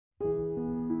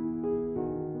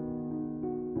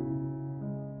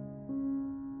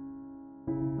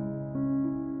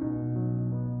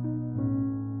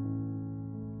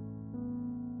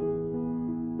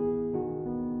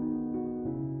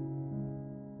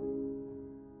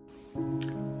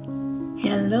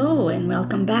Hello and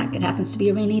welcome back. It happens to be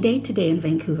a rainy day today in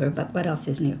Vancouver, but what else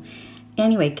is new?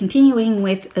 Anyway, continuing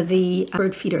with the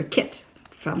bird feeder kit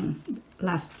from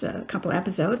last couple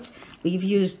episodes, we've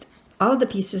used all the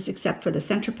pieces except for the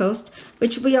center post,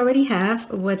 which we already have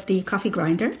with the coffee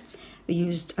grinder. We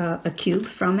used a cube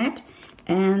from it,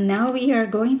 and now we are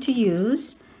going to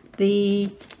use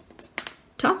the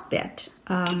top bit,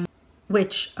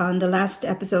 which on the last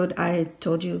episode I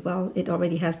told you, well, it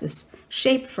already has this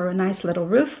shape for a nice little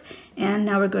roof, and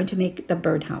now we're going to make the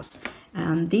birdhouse.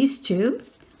 These two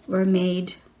were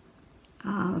made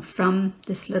from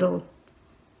this little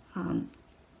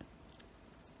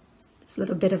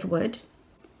bit of wood,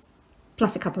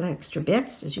 plus a couple of extra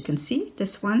bits, as you can see.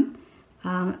 This one,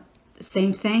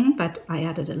 same thing, but I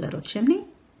added a little chimney.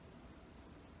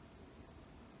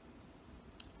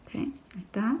 Okay, like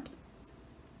that.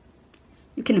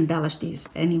 You can embellish these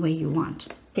any way you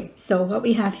want. Okay, so what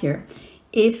we have here,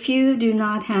 if you do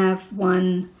not have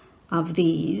one of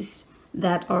these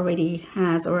that already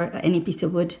has, or any piece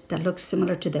of wood that looks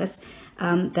similar to this,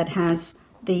 that has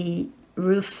the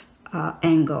roof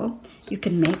angle, you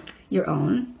can make your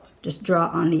own. Just draw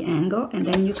on the angle, and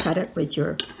then you cut it with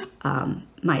your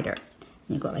miter.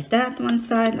 You go like that on one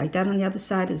side, like that on the other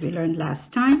side, as we learned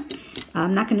last time.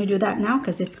 I'm not going to do that now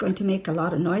because it's going to make a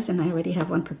lot of noise, and I already have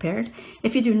one prepared.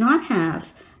 If you do not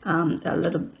have a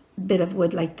little bit of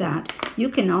wood like that, you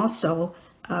can also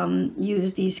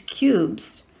use these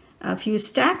cubes. If you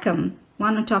stack them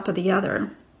one on top of the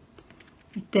other,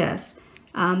 like this,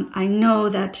 I know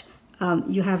that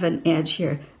you have an edge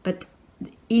here, but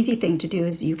the easy thing to do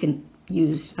is you can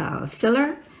use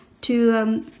filler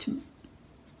to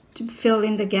fill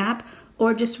in the gap,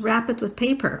 or just wrap it with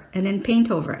paper and then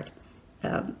paint over it.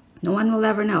 No one will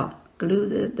ever know.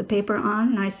 Glue the paper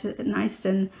on, nice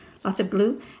and lots of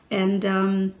glue,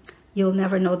 and you'll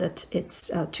never know that it's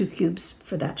 2 cubes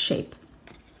for that shape.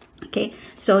 Okay,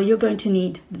 so you're going to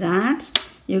need that.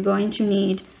 You're going to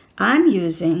need, I'm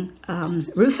using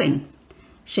roofing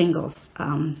shingles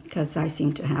because I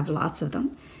seem to have lots of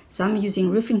them. So I'm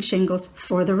using roofing shingles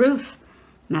for the roof.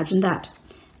 Imagine that.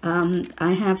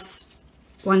 I have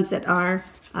ones that are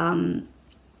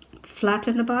flat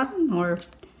in the bottom, or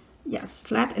yes,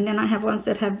 flat, and then I have ones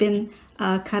that have been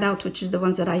cut out, which are the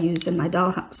ones that I used in my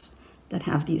dollhouse that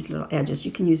have these little edges.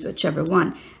 You can use whichever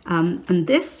one. In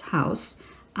this house,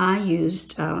 I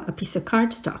used a piece of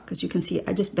cardstock. As you can see,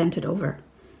 I just bent it over,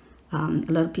 a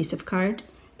little piece of card,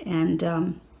 and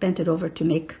bent it over to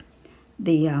make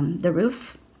the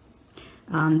roof.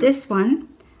 This one,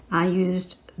 I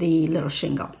used the little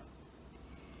shingle.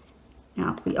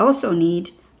 Now we also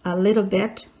need a little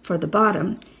bit for the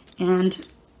bottom, and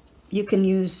you can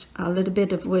use a little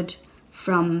bit of wood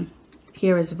from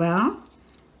here as well.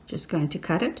 Just going to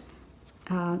cut it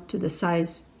to the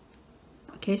size.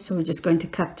 Okay, so we're just going to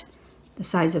cut the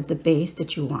size of the base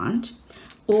that you want,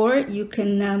 or you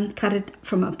can cut it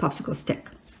from a popsicle stick.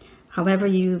 However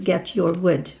you get your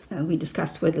wood. We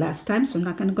discussed wood last time, so I'm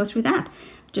not going to go through that.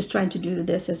 Just trying to do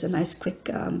this as a nice quick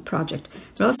project.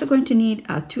 We're also going to need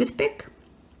a toothpick,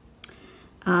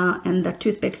 and that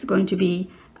toothpick is going to be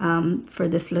for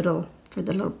the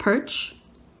little perch.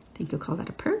 I think you'll call that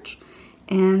a perch.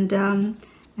 And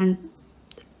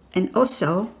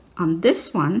also on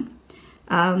this one,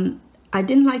 I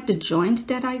didn't like the joint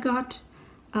that I got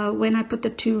when I put the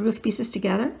 2 roof pieces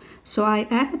together, so I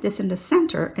added this in the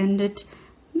center, and it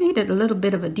made it a little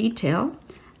bit of a detail.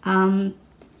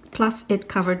 Plus it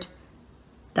covered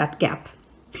that gap.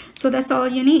 So that's all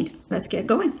you need. Let's get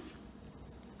going.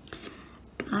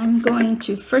 I'm going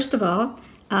to, first of all,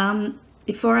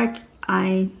 before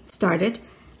I started,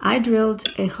 I drilled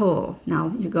a hole.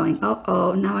 Now you're going,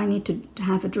 oh, now I need to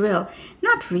have a drill.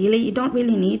 Not really. You don't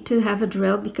really need to have a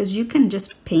drill, because you can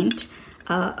just paint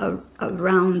a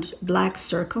round black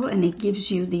circle, and it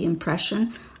gives you the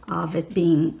impression of it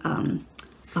being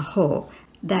a hole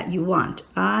that you want.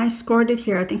 I scored it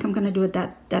here. I think I'm going to do it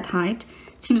that height.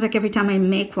 It seems like every time I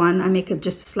make one, I make it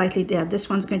just slightly dead. This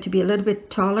one's going to be a little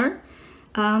bit taller,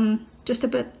 just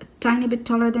a tiny bit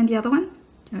taller than the other one.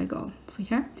 Here I go, over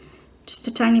here. Just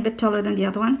a tiny bit taller than the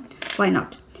other one. Why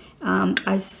not?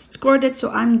 I scored it,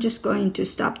 so I'm just going to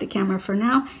stop the camera for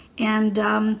now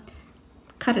and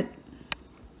cut it.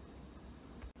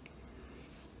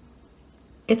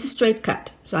 It's a straight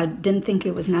cut, so I didn't think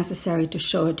it was necessary to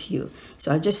show it to you.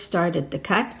 So I just started the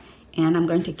cut, and I'm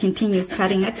going to continue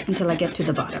cutting it until I get to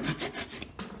the bottom.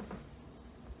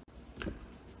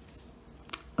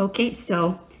 Okay,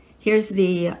 so here's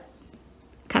the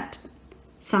cut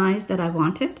size that I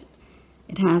wanted.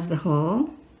 It has the hole,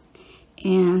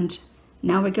 and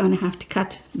now we're going to have to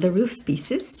cut the roof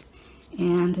pieces.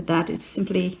 and that is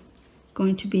simply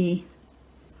going to be,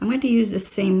 I'm going to use the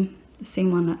same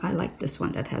one. I like this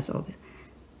one that has all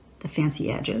the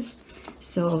fancy edges.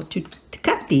 So to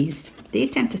cut these, they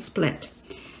tend to split.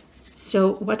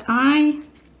 So what I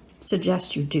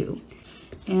suggest you do,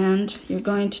 and you're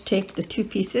going to take the two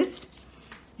pieces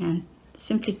and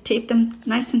simply tape them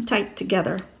nice and tight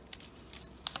together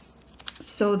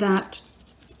so that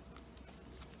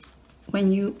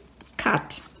when you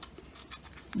cut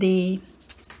the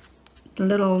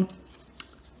little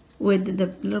wood, the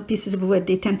little pieces of wood,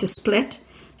 they tend to split,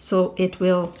 so it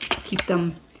will keep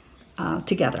them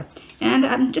together. And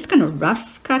I'm just going to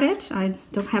rough cut it. I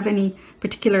don't have any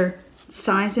particular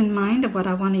size in mind of what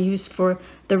I want to use for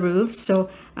the roof, so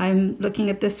I'm looking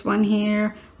at this one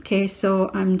here. Okay, so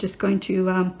I'm just going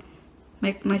to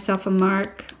make myself a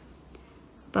mark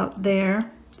about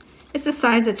there. It's the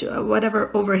size that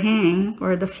whatever overhang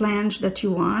or the flange that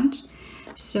you want.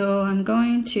 So I'm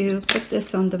going to put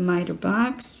this on the miter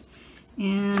box,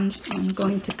 and I'm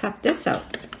going to cut this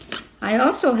out. I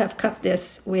also have cut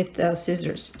this with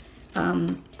scissors.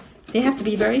 They have to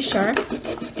be very sharp,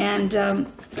 and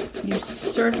you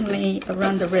certainly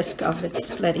run the risk of it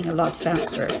splitting a lot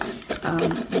faster.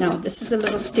 Now this is a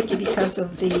little sticky because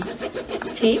of the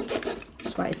tape.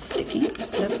 That's why it's sticking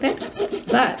a little bit,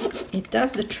 but it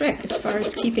does the trick as far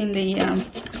as keeping the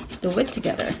wood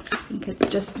together. I think it's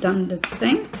just done its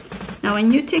thing. Now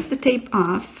when you take the tape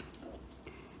off,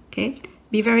 okay,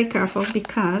 be very careful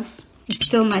because it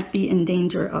still might be in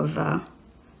danger of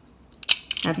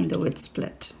having the wood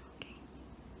split. Okay.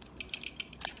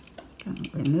 Gonna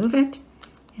remove it,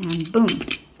 and boom,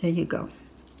 there you go.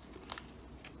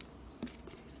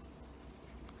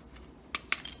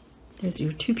 There's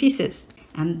your two pieces,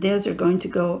 and those are going to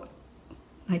go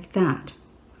like that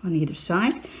on either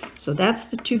side. So that's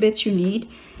the two bits you need.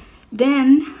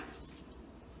 Then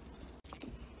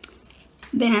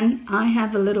I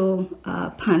have a little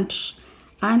punch.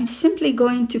 I'm simply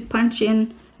going to punch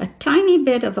in a tiny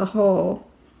bit of a hole,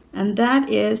 and that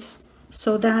is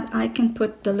so that I can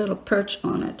put the little perch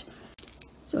on it.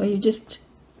 So you just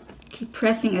keep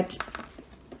pressing it.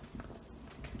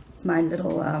 My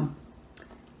little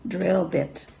drill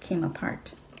bit came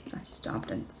apart, so I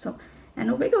stopped it. So, and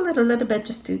I'll wiggle it a little bit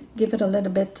just to give it a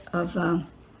little bit of a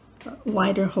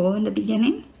wider hole in the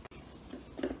beginning.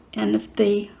 And if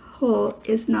the hole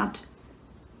is not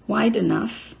wide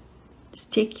enough,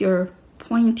 just take your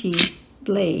pointy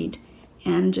blade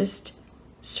and just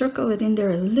circle it in there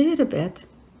a little bit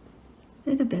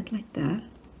like that.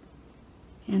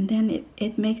 And then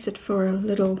it makes it for a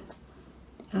little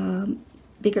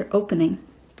bigger opening.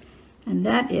 And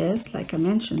that is, like I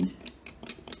mentioned,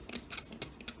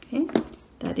 okay,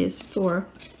 that is for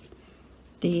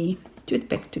the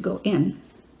toothpick to go in.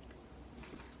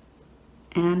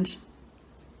 And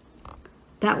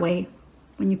that way,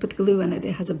 when you put glue in it,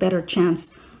 it has a better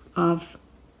chance of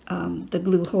the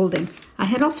glue holding. I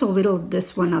had also whittled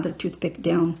this one other toothpick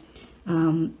down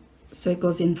so it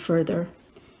goes in further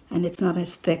and it's not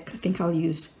as thick. I think I'll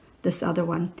use this other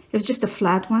one. It was just a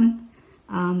flat one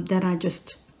that I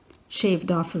just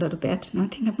shaved off a little bit. And I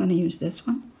think I'm going to use this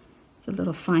one. It's a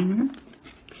little finer.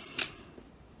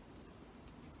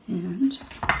 And,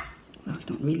 well, I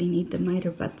don't really need the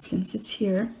miter, but since it's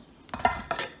here,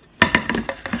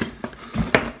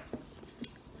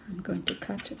 I'm going to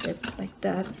cut it like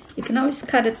that. You can always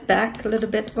cut it back a little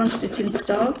bit once it's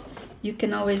installed. You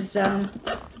can always,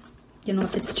 you know,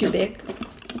 if it's too big,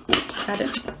 cut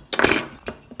it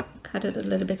a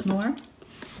little bit more.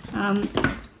 There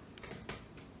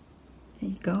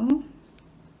you go.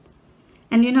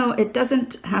 And you know, it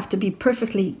doesn't have to be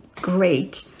perfectly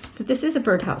great, because this is a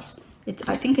birdhouse.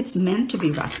 I think it's meant to be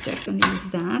rustic. Let me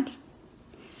use that.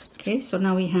 Okay, so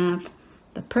now we have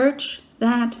the perch,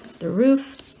 the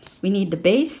roof. We need the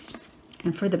base.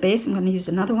 And for the base, I'm going to use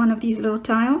another one of these little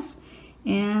tiles.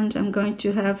 And I'm going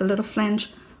to have a little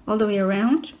flange all the way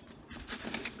around.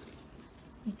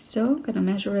 Like so. I'm going to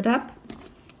measure it up.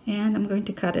 And I'm going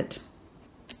to cut it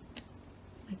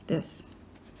like this.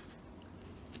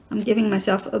 I'm giving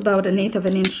myself about 1/8 of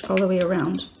an inch all the way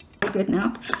around. Good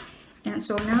now. And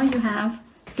so now you have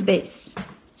the base.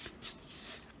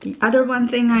 The other one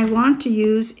thing I want to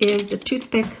use is the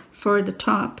toothpick for the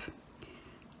top.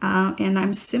 And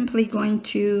I'm simply going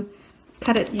to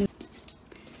cut it in.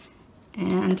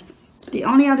 And the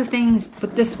only other things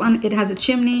with this one, it has a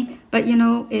chimney, but you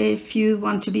know, if you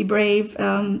want to be brave,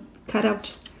 cut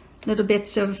out little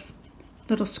bits of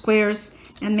little squares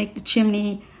and make the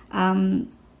chimney.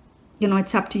 You know,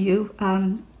 it's up to you.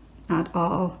 Not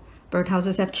all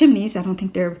birdhouses have chimneys. I don't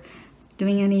think they're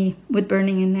doing any wood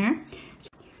burning in there.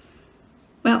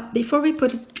 Well, before we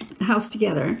put the house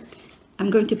together, I'm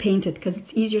going to paint it because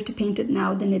it's easier to paint it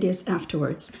now than it is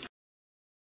afterwards.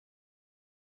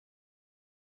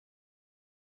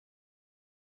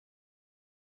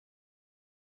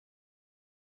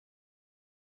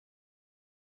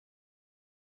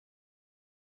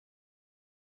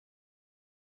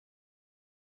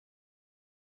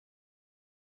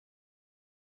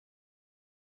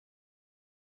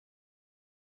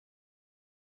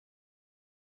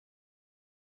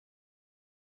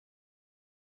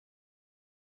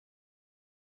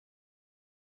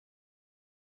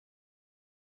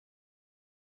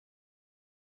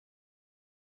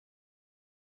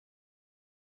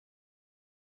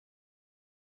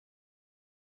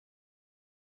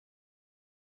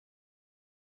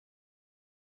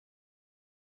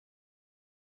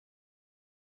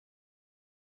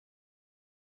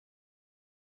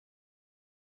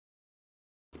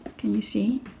 Can you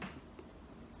see?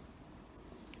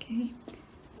 Okay,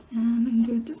 and I'm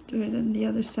going to do it on the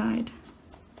other side.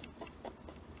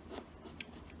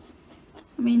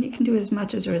 I mean, you can do as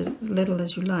much as or as little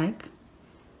as you like,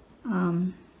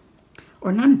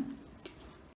 or none.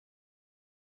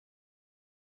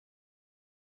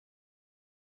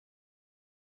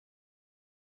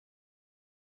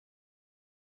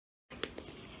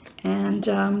 And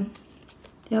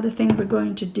the other thing we're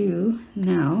going to do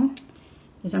now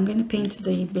is I'm going to paint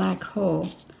the black hole.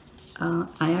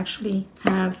 I actually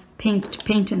have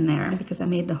paint in there because I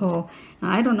made the hole. Now,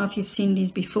 I don't know if you've seen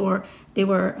these before. They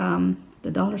were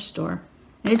the dollar store.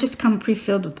 And they just come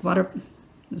pre-filled with water.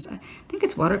 I think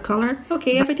it's watercolor.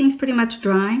 Okay, everything's pretty much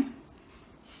dry.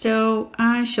 So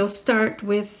I shall start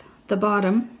with the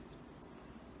bottom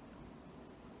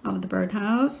of the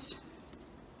birdhouse.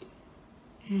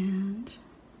 And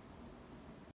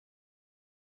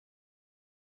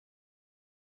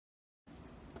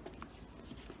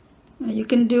you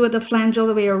can do it the flange all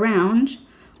the way around,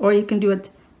 or you can do it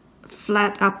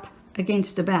flat up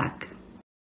against the back.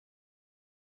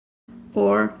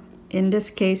 Or in this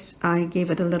case, I gave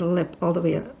it a little lip all the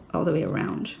way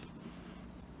around.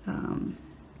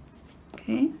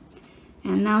 Okay,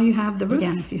 and now you have the roof.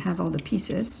 Again, if you have all the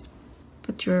pieces,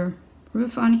 put your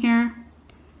roof on here.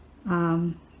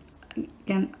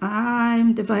 Again,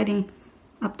 I'm dividing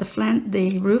up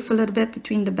the roof a little bit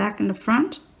between the back and the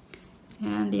front.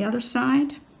 And the other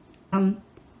side, I'm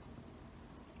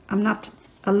not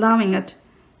allowing it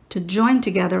to join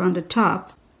together on the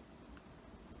top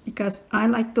because I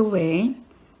like the way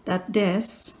that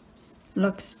this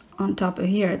looks on top of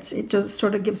here. It just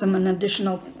sort of gives them an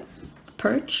additional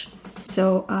perch.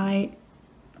 So I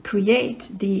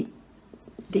create the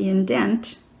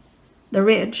indent, the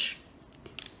ridge.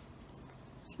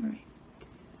 Sorry.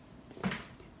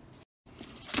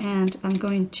 And I'm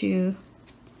going to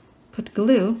put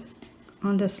glue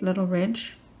on this little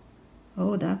ridge.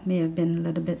 Oh, that may have been a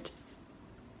little bit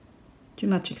too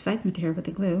much excitement here with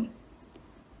the glue.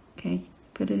 Okay,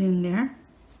 put it in there.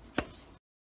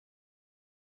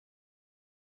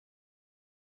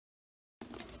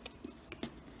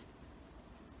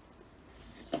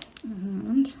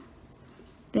 And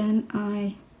then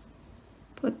I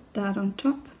put that on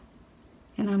top,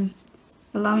 and I'm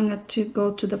allowing it to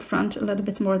go to the front a little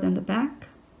bit more than the back,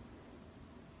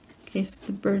 in case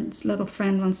the bird's little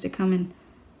friend wants to come and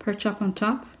perch up on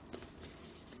top.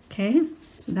 Okay,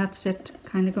 so that's it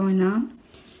kind of going on.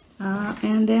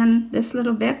 And then this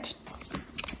little bit,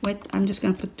 I'm just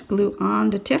going to put the glue on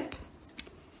the tip.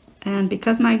 And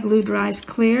because my glue dries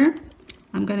clear,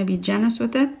 I'm going to be generous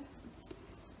with it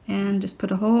and just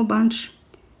put a whole bunch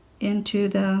into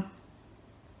the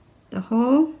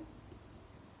hole.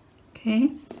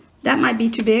 Okay, that might be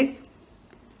too big.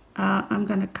 I'm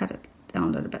going to cut it down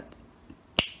a little bit.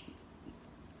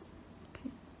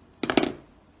 Okay.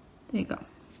 There you go.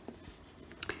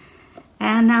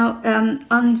 And now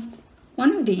on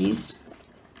one of these,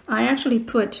 I actually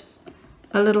put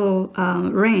a little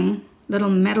little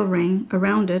metal ring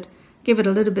around it, give it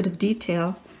a little bit of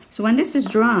detail. So when this is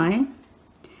dry,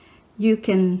 you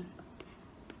can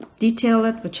detail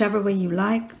it whichever way you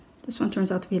like. This one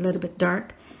turns out to be a little bit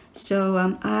dark, so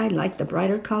I like the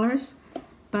brighter colors.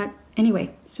 But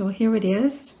anyway, so here it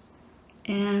is,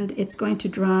 and it's going to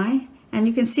dry, and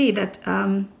you can see that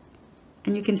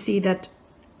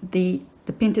the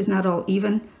paint is not all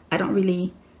even. I don't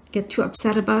really get too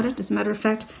upset about it. As a matter of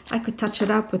fact, I could touch it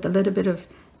up with a little bit of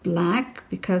black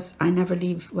because I never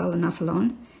leave well enough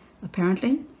alone,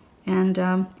 apparently,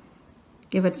 and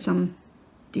give it some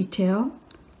detail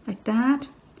like that.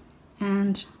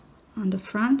 And on the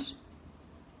front,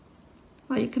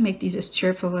 well, you can make these as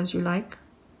cheerful as you like,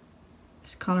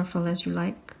 as colorful as you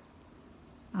like.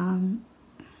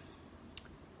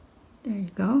 There you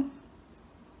go.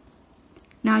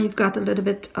 Now you've got a little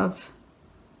bit of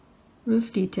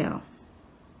roof detail.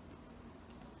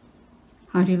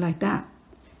 How do you like that?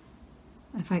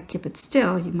 If I keep it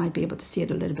still, you might be able to see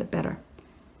it a little bit better.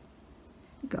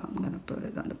 Go. I'm going to put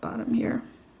it on the bottom here.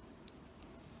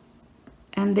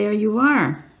 And there you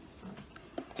are.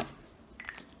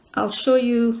 I'll show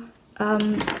you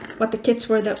what the kits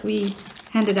were that we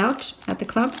handed out at the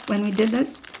club when we did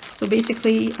this. So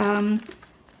basically,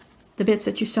 the bits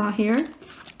that you saw here.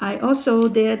 I also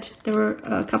did, there were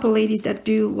a couple ladies that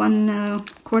do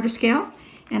 1/4 scale,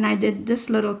 and I did this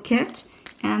little kit,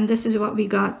 and this is what we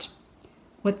got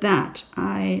with that.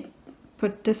 I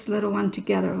put this little one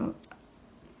together.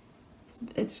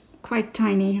 It's quite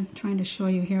tiny. I'm trying to show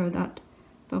you here without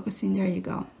focusing. There you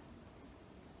go.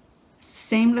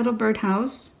 Same little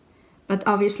birdhouse, but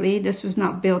obviously this was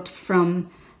not built from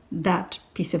that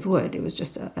piece of wood. It was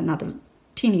just another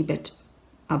teeny bit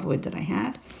of wood that I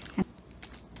had.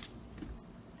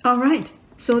 All right,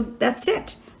 so that's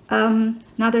it.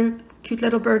 Another cute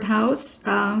little birdhouse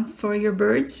for your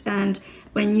birds, and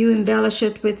when you embellish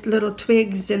it with little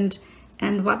twigs and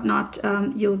whatnot,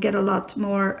 you'll get a lot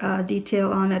more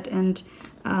detail on it and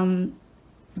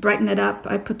brighten it up.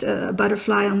 I put a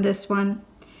butterfly on this one,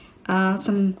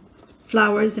 some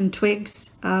flowers and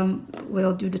twigs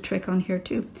will do the trick on here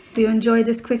too. If you enjoyed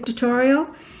this quick tutorial,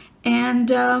 and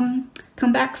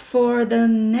come back for the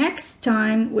next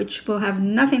time, which will have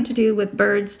nothing to do with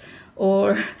birds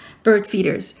or bird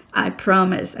feeders. I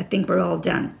promise. I think we're all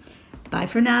done. Bye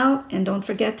for now, and don't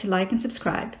forget to like and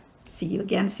subscribe. See you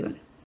again soon.